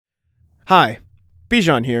Hi,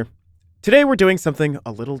 Bijan here. Today we're doing something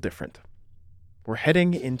a little different. We're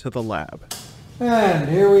heading into the lab. And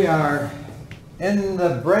here we are in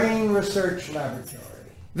the Brain Research Laboratory.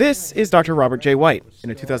 This is Dr. Robert J. White in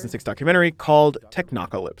a 2006 documentary called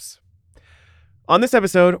Technocalypse. On this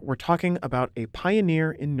episode, we're talking about a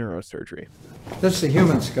pioneer in neurosurgery. This is a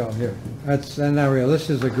human skull here. That's not real. This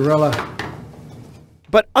is a gorilla.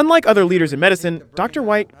 But unlike other leaders in medicine, Dr.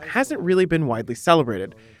 White hasn't really been widely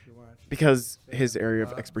celebrated because his area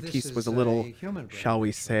of expertise was a little, shall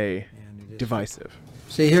we say, divisive.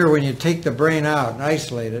 See here, when you take the brain out and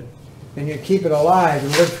isolate it, and you keep it alive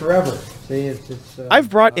and live forever. See, I've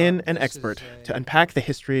brought in an expert to unpack the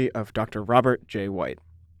history of Dr. Robert J. White.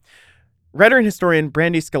 Writer and historian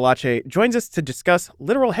Brandy Schillace joins us to discuss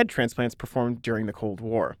literal head transplants performed during the Cold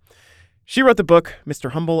War. She wrote the book,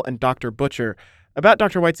 Mr. Humble and Dr. Butcher, about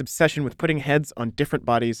Dr. White's obsession with putting heads on different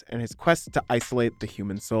bodies and his quest to isolate the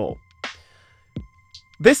human soul.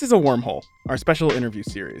 This is a Wormhole, our special interview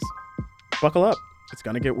series. Buckle up, it's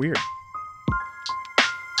gonna get weird.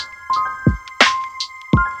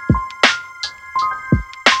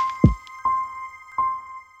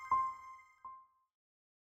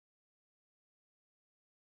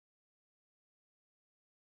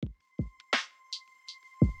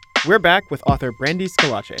 We're back with author Brandy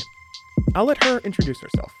Schillace. I'll let her introduce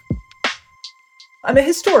herself. I'm a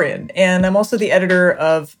historian, and I'm also the editor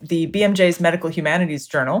of the BMJ's Medical Humanities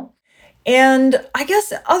Journal. And I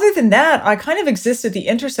guess other than that, I kind of exist at the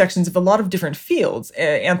intersections of a lot of different fields: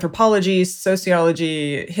 anthropology,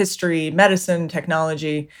 sociology, history, medicine,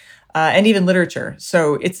 technology, and even literature.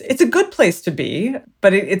 So it's a good place to be,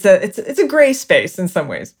 but it's a gray space in some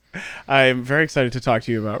ways. I'm very excited to talk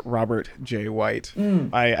to you about Robert J. White.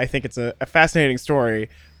 I think it's a fascinating story.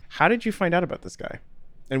 How did you find out about this guy?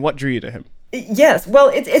 And what drew you to him? Yes,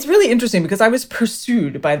 well, it's really interesting because I was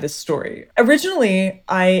pursued by this story. Originally,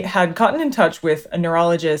 I had gotten in touch with a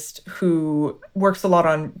neurologist who works a lot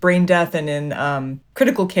on brain death and in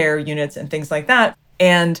critical care units and things like that.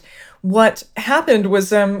 And what happened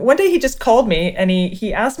was one day he just called me and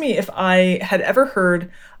he asked me if I had ever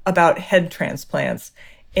heard about head transplants.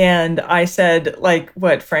 And I said, like,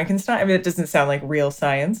 what, Frankenstein? I mean, it doesn't sound like real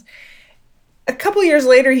science. A couple years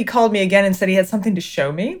later, he called me again and said he had something to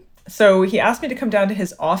show me. So he asked me to come down to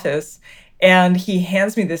his office, and he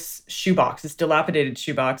hands me this shoebox, this dilapidated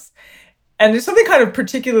shoebox. And there's something kind of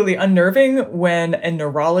particularly unnerving when a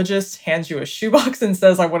neurologist hands you a shoebox and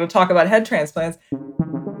says, I want to talk about head transplants.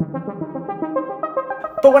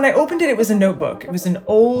 But when I opened it, it was a notebook. It was an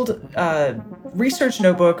old research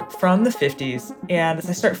notebook from the 50s. And as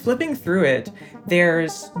I start flipping through it,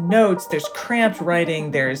 there's notes, there's cramped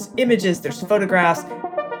writing, there's images, there's photographs.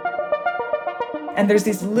 And there's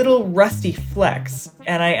these little rusty flecks.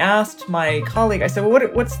 And I asked my colleague, I said, well,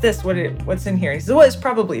 what's this? What's in here? He said, well, it's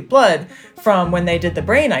probably blood from when they did the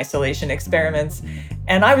brain isolation experiments.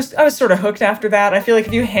 And I was sort of hooked after that. I feel like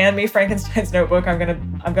if you hand me Frankenstein's notebook, I'm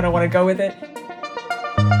gonna want to go with it.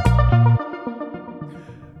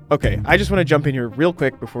 Okay, I just want to jump in here real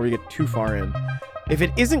quick before we get too far in. If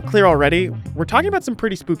it isn't clear already, we're talking about some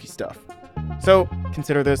pretty spooky stuff. So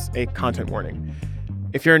consider this a content warning.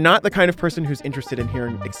 If you're not the kind of person who's interested in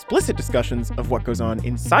hearing explicit discussions of what goes on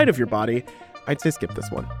inside of your body, I'd say skip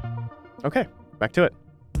this one. Okay, back to it.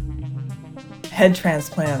 Head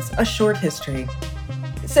transplants, a short history.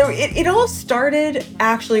 So it all started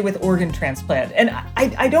actually with organ transplant. And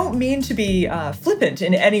I don't mean to be flippant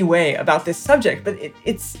in any way about this subject, but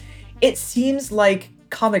it seems like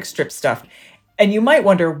comic strip stuff. And you might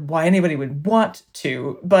wonder why anybody would want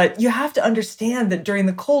to, but you have to understand that during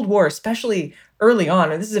the Cold War, especially early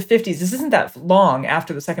on, and this is the 50s, this isn't that long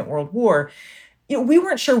after the Second World War, we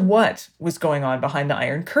weren't sure what was going on behind the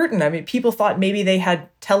Iron Curtain. I mean, people thought maybe they had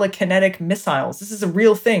telekinetic missiles. This is a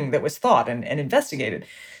real thing that was thought and investigated.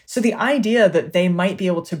 So the idea that they might be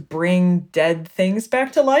able to bring dead things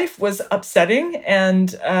back to life was upsetting. And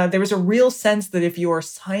there was a real sense that if your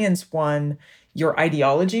science won, your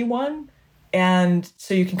ideology won. And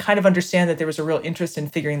so you can kind of understand that there was a real interest in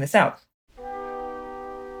figuring this out.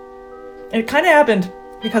 And it kind of happened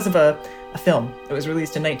because of a film that was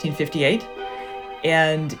released in 1958.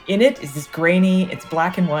 And in it is this grainy, it's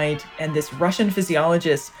black and white, and this Russian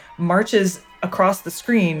physiologist marches across the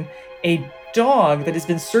screen a dog that has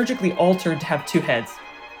been surgically altered to have two heads.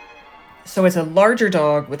 So it's a larger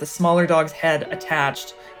dog with a smaller dog's head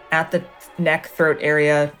attached at the neck, throat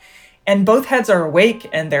area. And both heads are awake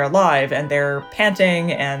and they're alive and they're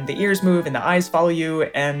panting and the ears move and the eyes follow you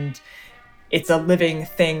and it's a living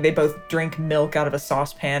thing. They both drink milk out of a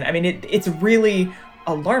saucepan. I mean, it's really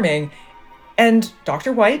alarming. And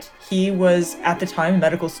Dr. White, he was at the time a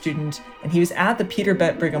medical student, and he was at the Peter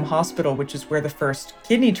Bent Brigham Hospital, which is where the first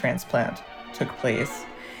kidney transplant took place.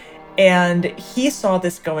 And he saw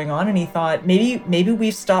this going on, and he thought, maybe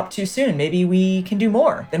we've stopped too soon. Maybe we can do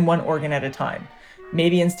more than one organ at a time.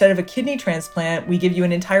 Maybe instead of a kidney transplant, we give you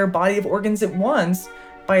an entire body of organs at once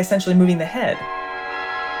by essentially moving the head.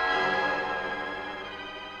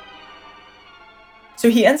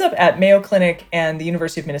 So he ends up at Mayo Clinic and the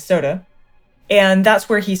University of Minnesota. And that's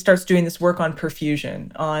where he starts doing this work on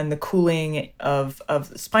perfusion, on the cooling of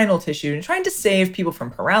spinal tissue, and trying to save people from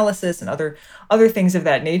paralysis and other things of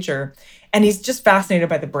that nature. And he's just fascinated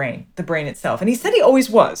by the brain itself. And he said he always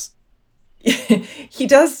was. He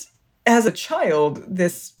does, as a child,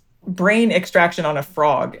 this brain extraction on a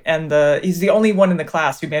frog. And he's the only one in the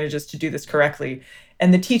class who manages to do this correctly.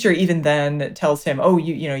 And the teacher even then tells him, oh,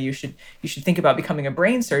 you should think about becoming a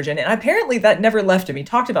brain surgeon. And apparently that never left him. He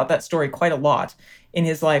talked about that story quite a lot in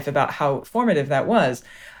his life about how formative that was.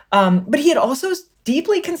 But he had also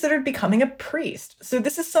deeply considered becoming a priest. So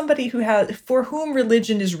this is somebody for whom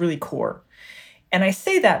religion is really core. And I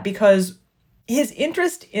say that because his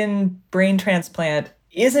interest in brain transplant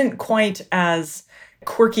isn't quite as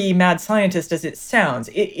quirky mad scientist as it sounds.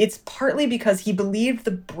 It's partly because he believed the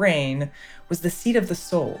brain was the seat of the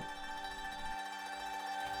soul.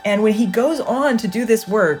 And when he goes on to do this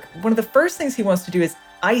work, one of the first things he wants to do is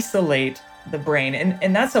isolate the brain.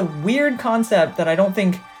 And that's a weird concept that I don't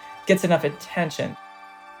think gets enough attention.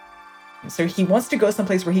 So he wants to go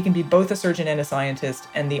someplace where he can be both a surgeon and a scientist.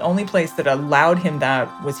 And the only place that allowed him that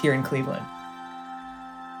was here in Cleveland.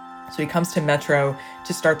 So he comes to Metro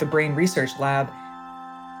to start the brain research lab.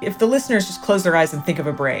 If the listeners just close their eyes and think of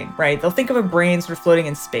a brain, right? They'll think of a brain sort of floating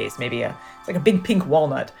in space, maybe it's like a big pink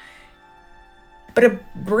walnut. But a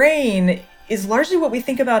brain is largely what we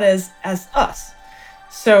think about as us.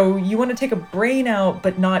 So you want to take a brain out,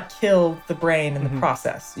 but not kill the brain in the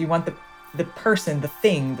process. You want the person, the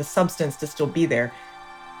thing, the substance to still be there.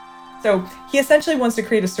 So he essentially wants to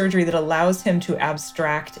create a surgery that allows him to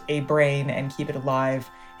abstract a brain and keep it alive.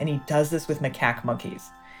 And he does this with macaque monkeys.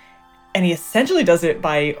 And he essentially does it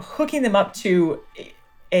by hooking them up to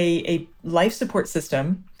a life support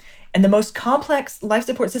system. And the most complex life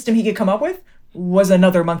support system he could come up with was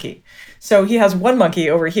another monkey. So he has one monkey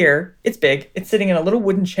over here. It's big. It's sitting in a little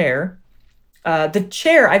wooden chair. The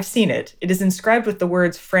chair, I've seen it. It is inscribed with the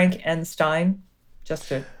words Frankenstein, just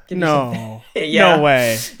to give you something. Yeah. No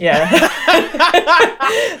way. Yeah.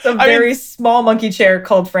 It's a very small monkey chair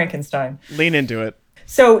called Frankenstein. Lean into it.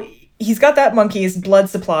 So he's got that monkey's blood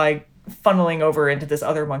supply funneling over into this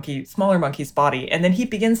other monkey, smaller monkey's body. And then he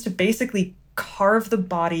begins to basically carve the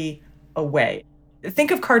body away.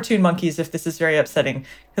 Think of cartoon monkeys if this is very upsetting,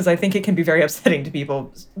 because I think it can be very upsetting to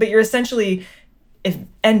people. But you're essentially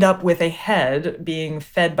end up with a head being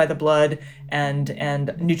fed by the blood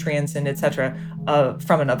and nutrients and etc.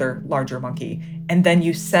 From another larger monkey. And then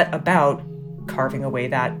you set about carving away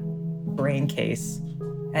that brain case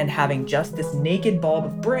and having just this naked bulb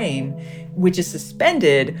of brain, which is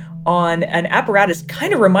suspended on an apparatus,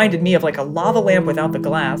 kind of reminded me of like a lava lamp without the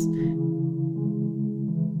glass.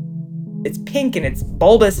 It's pink and it's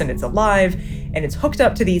bulbous and it's alive and it's hooked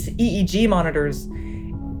up to these EEG monitors,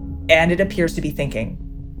 and it appears to be thinking.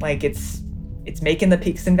 Like it's making the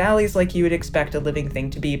peaks and valleys like you would expect a living thing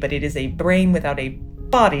to be, but it is a brain without a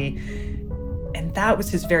body. And that was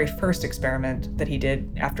his very first experiment that he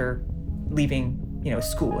did after leaving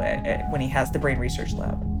school when he has the brain research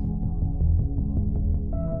lab.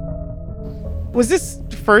 Was this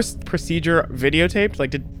first procedure videotaped?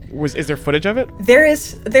 Like, is there footage of it? There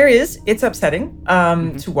is. It's upsetting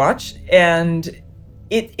to watch, and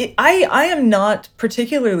I am not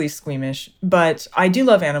particularly squeamish, but I do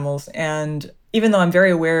love animals, and even though I'm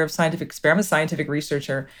very aware of scientific experiments, scientific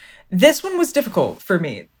researcher, this one was difficult for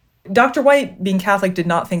me. Dr. White, being Catholic, did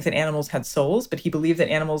not think that animals had souls, but he believed that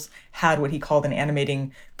animals had what he called an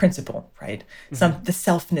animating principle, right? The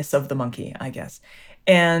selfness of the monkey, I guess.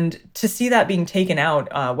 And to see that being taken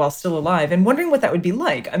out while still alive and wondering what that would be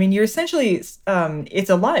like. I mean, you're essentially, it's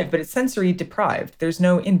alive, but it's sensory deprived. There's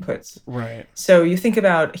no inputs. Right. So you think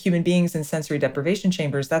about human beings in sensory deprivation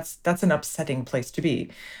chambers, that's an upsetting place to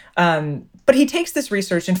be. But he takes this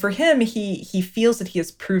research, and for him, he feels that he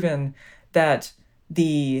has proven that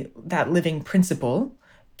that living principle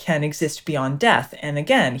can exist beyond death. And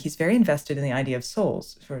again, he's very invested in the idea of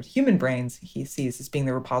souls. For human brains, he sees as being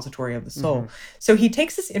the repository of the soul. So he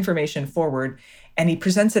takes this information forward and he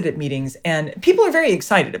presents it at meetings, and people are very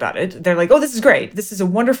excited about it. They're like, oh, this is great. This is a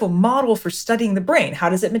wonderful model for studying the brain. How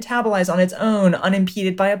does it metabolize on its own,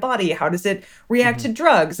 unimpeded by a body? How does it react to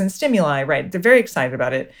drugs and stimuli, right? They're very excited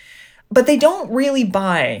about it. But they don't really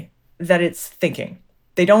buy that it's thinking.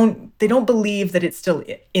 They don't believe that it's still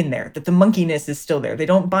in there, that the monkeyness is still there. They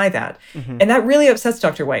don't buy that. And that really upsets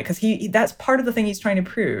Dr. White because that's part of the thing he's trying to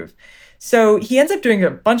prove. So he ends up doing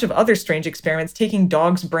a bunch of other strange experiments, taking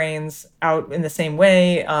dogs' brains out in the same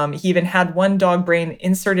way. He even had one dog brain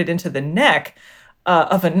inserted into the neck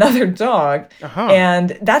of another dog.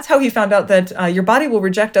 And that's how he found out that your body will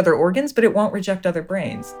reject other organs, but it won't reject other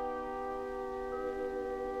brains.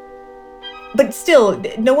 But still,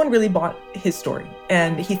 no one really bought his story.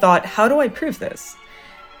 And he thought, how do I prove this?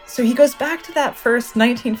 So he goes back to that first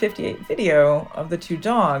 1958 video of the two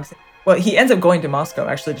dogs. Well, he ends up going to Moscow,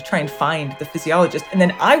 actually, to try and find the physiologist. And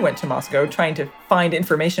then I went to Moscow trying to find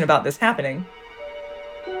information about this happening.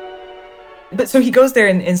 But so he goes there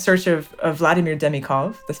in search of Vladimir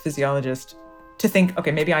Demikov, this physiologist, to think,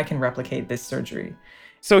 okay, maybe I can replicate this surgery.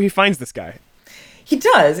 So he finds this guy. He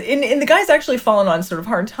does. And the guy's actually fallen on sort of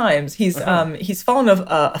hard times. He's fallen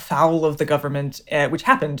afoul of the government, which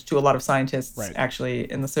happened to a lot of scientists, actually,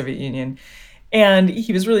 in the Soviet Union. And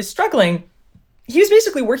he was really struggling. He was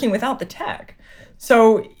basically working without the tech.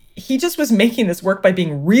 So he just was making this work by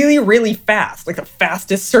being really, really fast, like the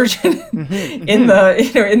fastest surgeon in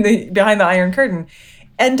the behind the Iron Curtain.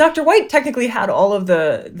 And Dr. White technically had all of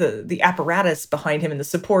the apparatus behind him and the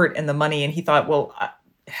support and the money. And he thought, well,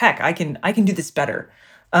 heck, I can do this better.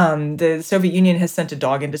 The Soviet Union has sent a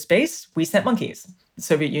dog into space. We sent monkeys. The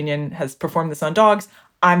Soviet Union has performed this on dogs.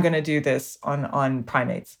 I'm going to do this on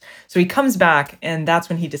primates. So he comes back, and that's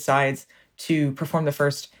when he decides to perform the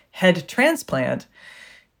first head transplant.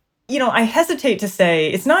 I hesitate to say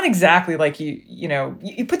it's not exactly like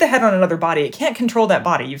you put the head on another body. It can't control that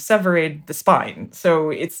body. You've severed the spine. So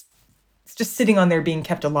it's just sitting on there being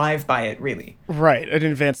kept alive by it, really. Right. An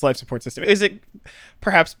advanced life support system. Is it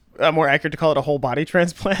perhaps more accurate to call it a whole body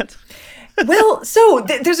transplant? Well, so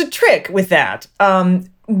there's a trick with that.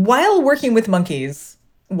 While working with monkeys,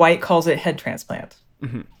 White calls it head transplant.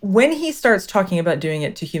 When he starts talking about doing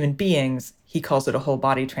it to human beings, he calls it a whole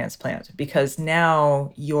body transplant because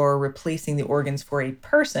now you're replacing the organs for a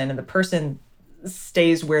person and the person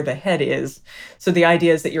stays where the head is. So the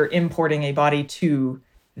idea is that you're importing a body to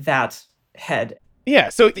that head. Yeah,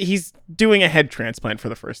 so he's doing a head transplant for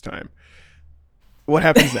the first time. What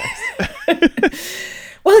happens next?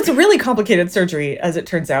 Well, it's a really complicated surgery, as it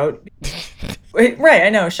turns out. Right, I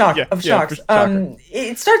know, shocks.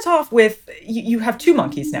 It starts off with, you have two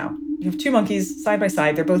monkeys now. You have two monkeys side by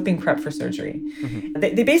side. They're both being prepped for surgery.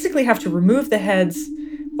 They basically have to remove the heads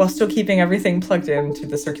while still keeping everything plugged into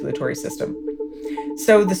the circulatory system.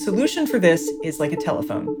 So the solution for this is like a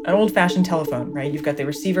telephone, an old-fashioned telephone, right? You've got the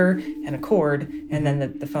receiver and a cord and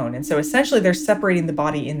then the phone. And so essentially they're separating the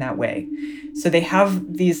body in that way. So they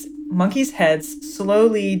have these monkeys' heads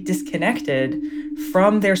slowly disconnected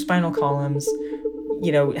from their spinal columns,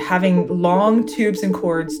 having long tubes and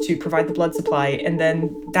cords to provide the blood supply. And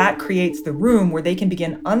then that creates the room where they can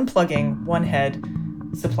begin unplugging one head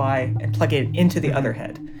supply and plug it into the other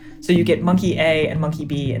head. So you get monkey A and monkey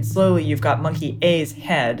B, and slowly you've got monkey A's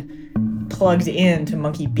head plugged into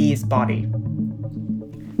monkey B's body.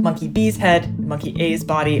 Monkey B's head and monkey A's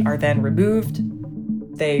body are then removed.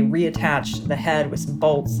 They reattach the head with some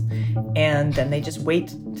bolts, and then they just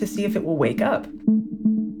wait to see if it will wake up.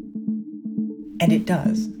 And it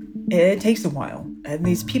does. It takes a while. And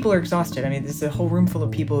these people are exhausted. I mean, there's a whole room full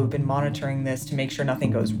of people who've been monitoring this to make sure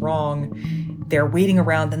nothing goes wrong. They're waiting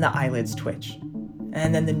around, then the eyelids twitch.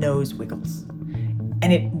 And then the nose wiggles.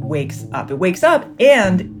 And it wakes up. It wakes up,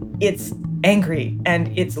 and it's angry,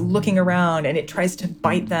 and it's looking around, and it tries to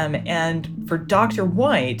bite them. And for Dr.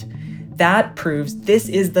 White, that proves this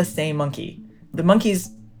is the same monkey. The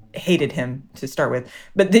monkeys hated him to start with,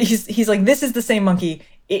 but he's like, this is the same monkey.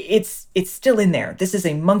 It's still in there. This is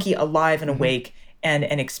a monkey alive and awake and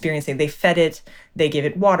experiencing. They fed it. They gave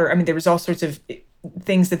it water. I mean, there was all sorts of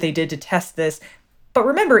things that they did to test this. But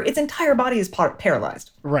remember, its entire body is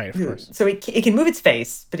paralyzed. Right, of course. So it can move its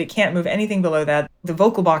face, but it can't move anything below that. The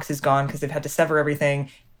vocal box is gone because they've had to sever everything.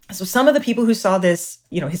 So some of the people who saw this,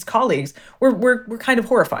 his colleagues, were kind of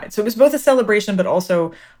horrified. So it was both a celebration, but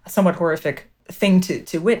also a somewhat horrific thing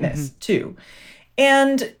to witness, too.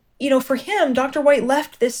 And, for him, Dr. White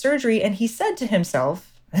left this surgery, and he said to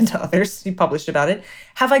himself, and to others, he published about it,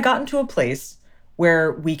 have I gotten to a place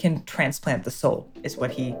where we can transplant the soul, is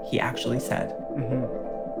what he actually said.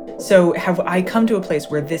 So have I come to a place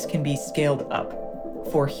where this can be scaled up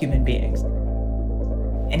for human beings?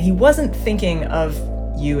 And he wasn't thinking of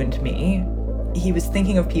you and me. He was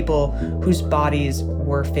thinking of people whose bodies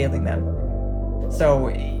were failing them. So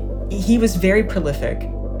he was very prolific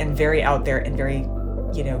and very out there and very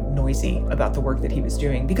noisy about the work that he was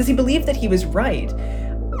doing because he believed that he was right.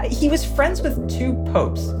 He was friends with 2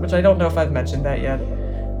 popes, which I don't know if I've mentioned that yet.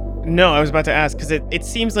 No, I was about to ask, because it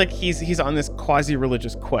seems like he's on this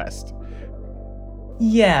quasi-religious quest.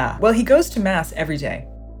 Yeah. Well, he goes to Mass every day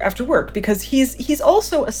after work because he's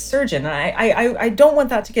also a surgeon. And I don't want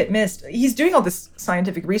that to get missed. He's doing all this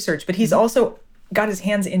scientific research, but he's also got his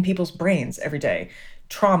hands in people's brains every day.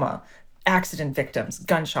 Trauma, accident victims,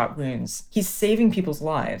 gunshot wounds. He's saving people's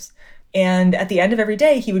lives. And at the end of every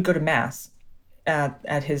day, he would go to Mass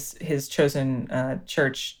at his chosen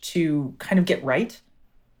church to kind of get right.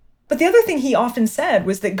 But the other thing he often said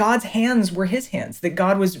was that God's hands were his hands, that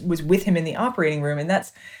God was with him in the operating room. And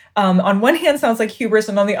that's, on one hand, sounds like hubris,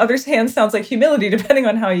 and on the other hand, sounds like humility, depending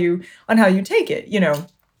on how you take it.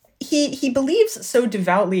 He believes so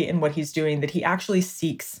devoutly in what he's doing that he actually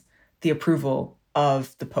seeks the approval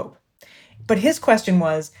of the Pope. But his question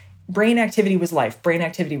was, brain activity was life, brain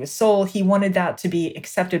activity was soul. He wanted that to be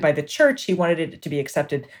accepted by the church. He wanted it to be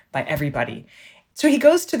accepted by everybody. So he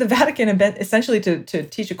goes to the Vatican essentially to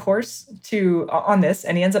teach a course on this,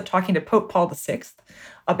 and he ends up talking to Pope Paul VI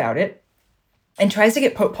about it and tries to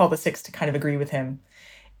get Pope Paul VI to kind of agree with him.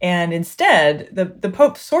 And instead, the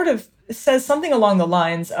Pope sort of says something along the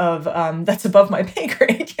lines of, that's above my pay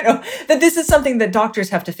grade, that this is something that doctors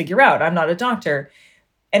have to figure out. I'm not a doctor.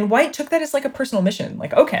 And White took that as like a personal mission,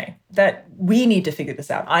 like, okay, that we need to figure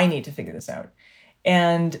this out. I need to figure this out.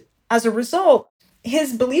 And as a result,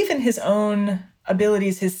 his belief in his own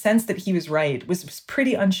abilities, his sense that he was right was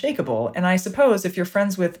pretty unshakable. And I suppose if you're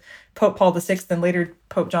friends with Pope Paul VI and later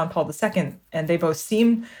Pope John Paul II, and they both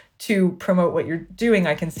seem to promote what you're doing,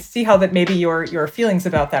 I can see how that maybe your feelings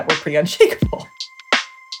about that were pretty unshakable.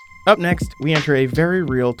 Up next, we enter a very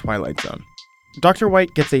real Twilight Zone. Dr.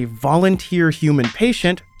 White gets a volunteer human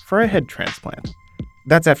patient for a head transplant.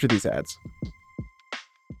 That's after these ads.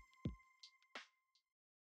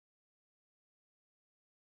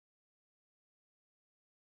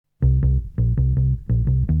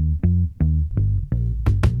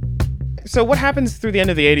 So what happens through the end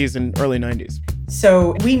of the 80s and early 90s?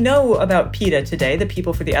 So we know about PETA today, the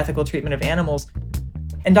People for the Ethical Treatment of Animals.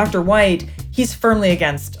 And Dr. White, he's firmly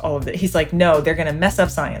against all of it. He's like, no, they're going to mess up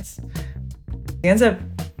science. He ends up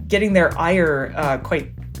getting their ire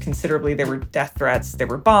quite considerably. There were death threats. There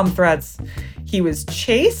were bomb threats. He was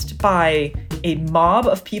chased by a mob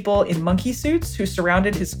of people in monkey suits who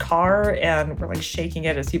surrounded his car and were like shaking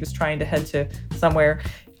it as he was trying to head to somewhere.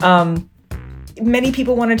 Many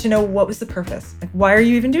people wanted to know, what was the purpose? Like, why are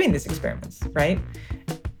you even doing these experiments, right?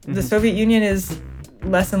 Mm-hmm. The Soviet Union is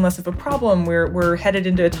less and less of a problem. We're headed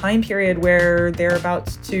into a time period where they're about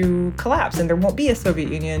to collapse and there won't be a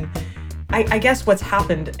Soviet Union. I guess what's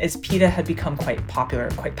happened is PETA had become quite popular,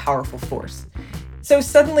 quite powerful force. So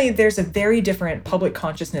suddenly there's a very different public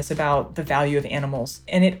consciousness about the value of animals.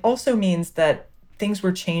 And it also means that things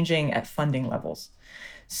were changing at funding levels.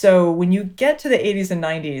 So when you get to the 80s and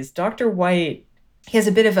 90s, Dr. White, he has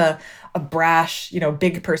a bit of a brash,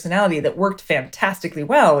 big personality that worked fantastically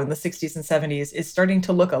well in the 60s and 70s, is starting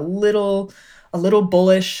to look a little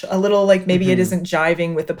bullish, a little like maybe it isn't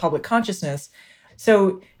jiving with the public consciousness.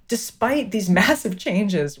 So despite these massive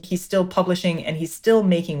changes, he's still publishing and he's still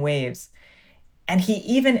making waves. And he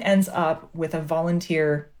even ends up with a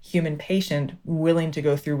volunteer human patient willing to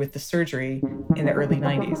go through with the surgery in the early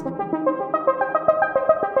 90s.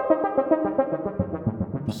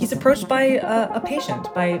 He's approached by a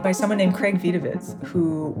patient, by someone named Craig Vitovitz,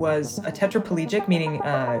 who was a tetraplegic, meaning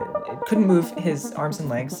couldn't move his arms and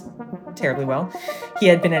legs terribly well. He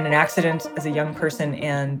had been in an accident as a young person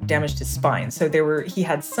and damaged his spine. So he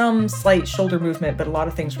had some slight shoulder movement, but a lot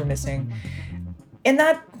of things were missing. And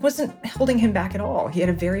that wasn't holding him back at all. He had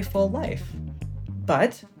a very full life.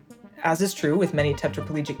 But, as is true with many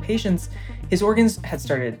tetraplegic patients, his organs had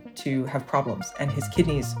started to have problems and his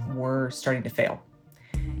kidneys were starting to fail.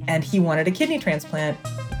 And he wanted a kidney transplant.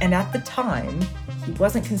 And at the time, he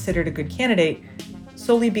wasn't considered a good candidate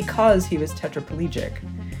solely because he was tetraplegic.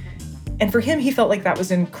 And for him, he felt like that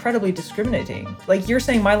was incredibly discriminating. Like, you're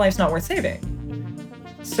saying my life's not worth saving.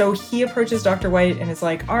 So he approaches Dr. White and is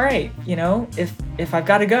like, all right, if I've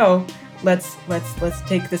got to go, let's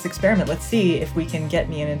take this experiment. Let's see if we can get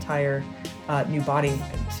me an entire new body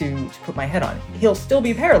to put my head on. He'll still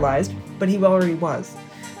be paralyzed, but he already was.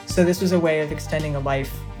 So this was a way of extending a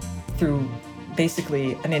life through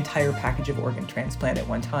basically an entire package of organ transplant at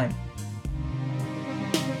one time.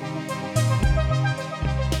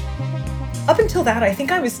 Up until that, I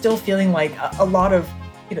think I was still feeling like a lot of,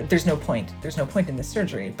 there's no point in this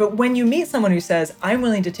surgery. But when you meet someone who says, I'm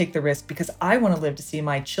willing to take the risk because I want to live to see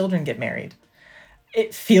my children get married,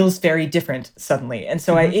 it feels very different suddenly. And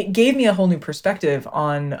so it gave me a whole new perspective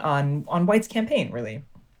on White's campaign, really.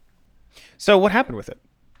 So what happened with it?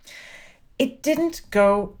 It didn't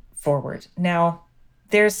go forward. Now,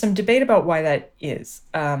 there's some debate about why that is.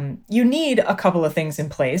 You need a couple of things in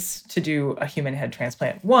place to do a human head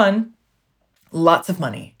transplant. One, lots of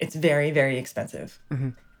money. It's very, very expensive. Mm-hmm.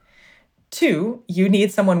 Two, you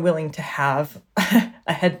need someone willing to have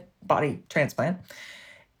a head body transplant.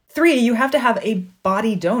 Three, you have to have a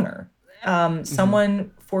body donor,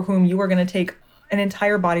 someone for whom you are going to take an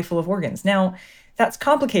entire body full of organs. Now, that's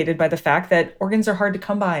complicated by the fact that organs are hard to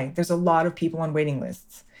come by. There's a lot of people on waiting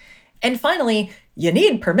lists. And finally, you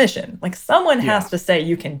need permission. Like, someone has to say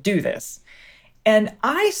you can do this. And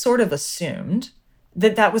I sort of assumed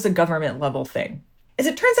that that was a government level thing. As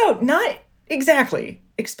it turns out, not exactly.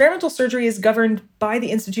 Experimental surgery is governed by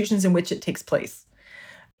the institutions in which it takes place.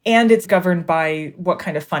 And it's governed by what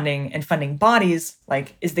kind of funding and funding bodies,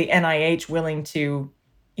 like, is the NIH willing to,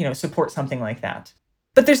 support something like that?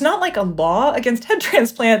 But there's not like a law against head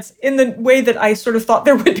transplants in the way that I sort of thought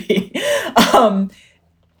there would be.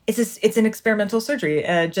 It's an experimental surgery,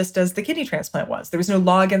 just as the kidney transplant was. There was no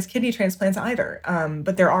law against kidney transplants either.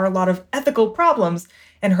 But there are a lot of ethical problems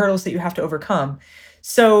and hurdles that you have to overcome.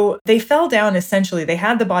 So they fell down, essentially. They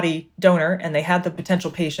had the body donor and they had the potential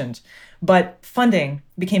patient, but funding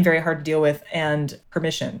became very hard to deal with, and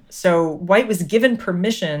permission. So White was given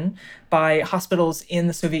permission by hospitals in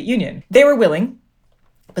the Soviet Union. They were willing,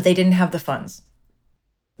 but they didn't have the funds.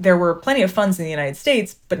 There were plenty of funds in the United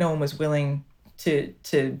States, but no one was willing to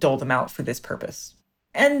dole them out for this purpose.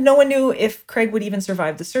 And no one knew if Craig would even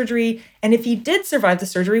survive the surgery, and if he did survive the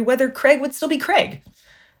surgery, whether Craig would still be Craig.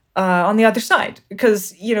 On the other side,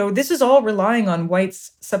 because, this is all relying on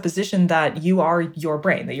White's supposition that you are your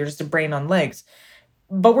brain, that you're just a brain on legs.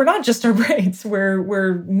 But we're not just our brains.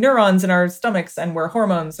 We're neurons in our stomachs, and we're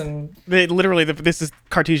hormones. And this is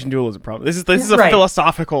Cartesian dualism problem. This is a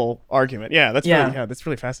philosophical argument. Yeah, that's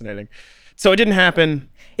really fascinating. So it didn't happen.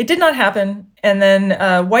 It did not happen. And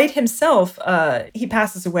then White himself, he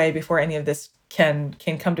passes away before any of this can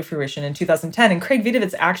come to fruition in 2010. And Craig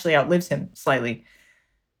Vidovitz actually outlives him slightly.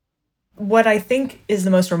 What I think is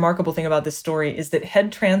the most remarkable thing about this story is that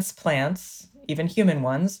head transplants, even human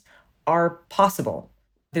ones, are possible.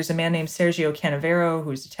 There's a man named Sergio Canavero,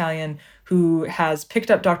 who's Italian, who has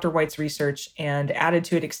picked up Dr. White's research and added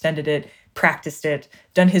to it, extended it, practiced it,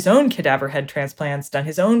 done his own cadaver head transplants, done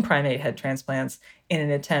his own primate head transplants in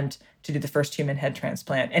an attempt to do the first human head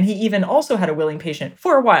transplant. And he even also had a willing patient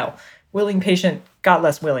for a while. Willing patient got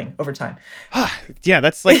less willing over time. Yeah,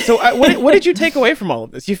 that's like, so what did you take away from all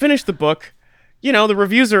of this? You finished the book, the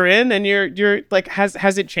reviews are in, and you're like,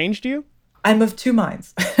 has it changed you? I'm of two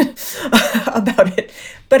minds about it.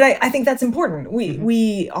 But I think that's important.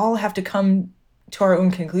 We all have to come to our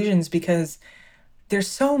own conclusions because there's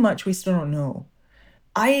so much we still don't know.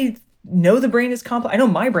 I know the brain is complex. I know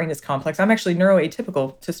my brain is complex. I'm actually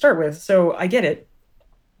neuroatypical to start with, so I get it.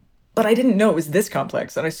 But I didn't know it was this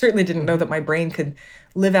complex. And I certainly didn't know that my brain could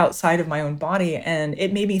live outside of my own body. And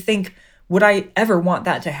it made me think, would I ever want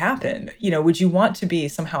that to happen? Would you want to be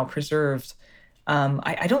somehow preserved?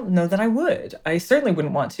 I don't know that I would. I certainly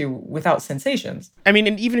wouldn't want to without sensations. I mean,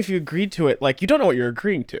 and even if you agreed to it, like, you don't know what you're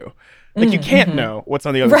agreeing to. Like, you can't know what's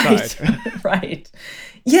on the other side. Right.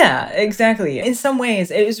 Yeah, exactly. In some ways,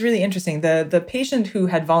 it was really interesting. The patient who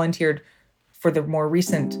had volunteered for the more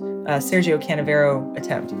recent Sergio Canavero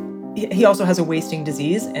attempt, he also has a wasting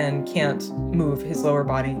disease and can't move his lower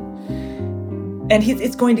body. And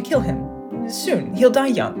it's going to kill him soon. He'll die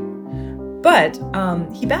young. But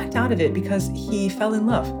he backed out of it because he fell in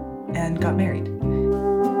love and got married.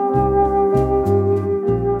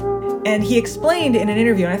 And he explained in an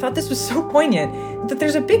interview, and I thought this was so poignant, that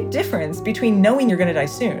there's a big difference between knowing you're going to die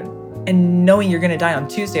soon and knowing you're going to die on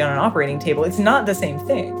Tuesday on an operating table. It's not the same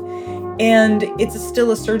thing. And it's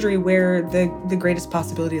still a surgery where the greatest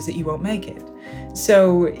possibility is that you won't make it.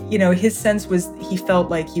 So, his sense was he felt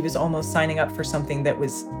like he was almost signing up for something that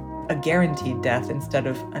was a guaranteed death instead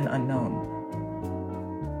of an unknown.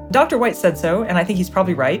 Dr. White said so, and I think he's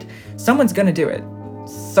probably right. Someone's going to do it.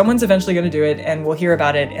 Someone's eventually going to do it, and we'll hear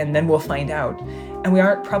about it, and then we'll find out. And we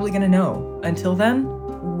aren't probably going to know, until then,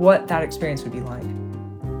 what that experience would be like.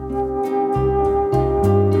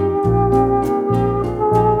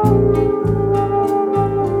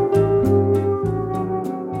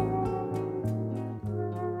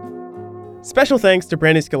 Special thanks to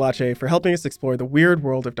Brandy Schillace for helping us explore the weird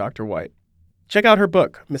world of Dr. White. Check out her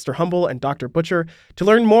book, Mr. Humble and Dr. Butcher, to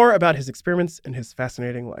learn more about his experiments and his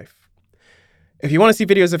fascinating life. If you want to see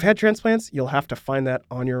videos of head transplants, you'll have to find that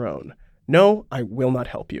on your own. No, I will not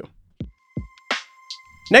help you.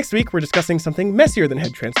 Next week, we're discussing something messier than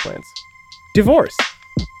head transplants. Divorce.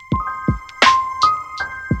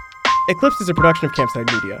 Eclipsed is a production of Campside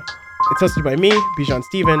Media. It's hosted by me, Bijan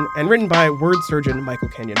Stephen, and written by word surgeon Michael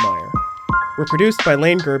Kenyon-Meyer. We're produced by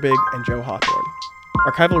Lane Gerbig and Joe Hawthorne.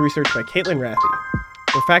 Archival research by Caitlin Rathie.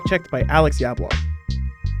 We're fact-checked by Alex Yablon.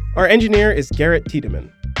 Our engineer is Garrett Tiedemann.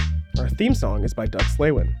 Our theme song is by Doug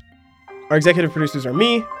Slaywin. Our executive producers are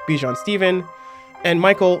me, Bijan Stephen, and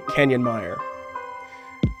Michael Kenyon-Meyer.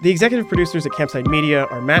 The executive producers at Campside Media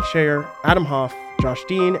are Matt Shayer, Adam Hoff, Josh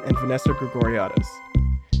Dean, and Vanessa Gregoriadis.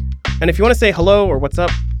 And if you want to say hello or what's up,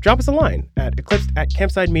 drop us a line at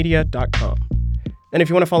eclipsed@campsidemedia.com. And if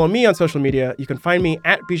you want to follow me on social media, you can find me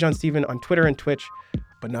at Bijan Stephen on Twitter and Twitch,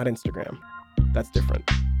 but not Instagram. That's different.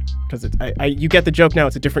 Because you get the joke now,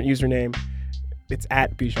 it's a different username. It's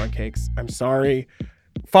at Bijan Cakes. I'm sorry.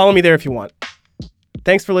 Follow me there if you want.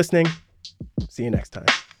 Thanks for listening. See you next time.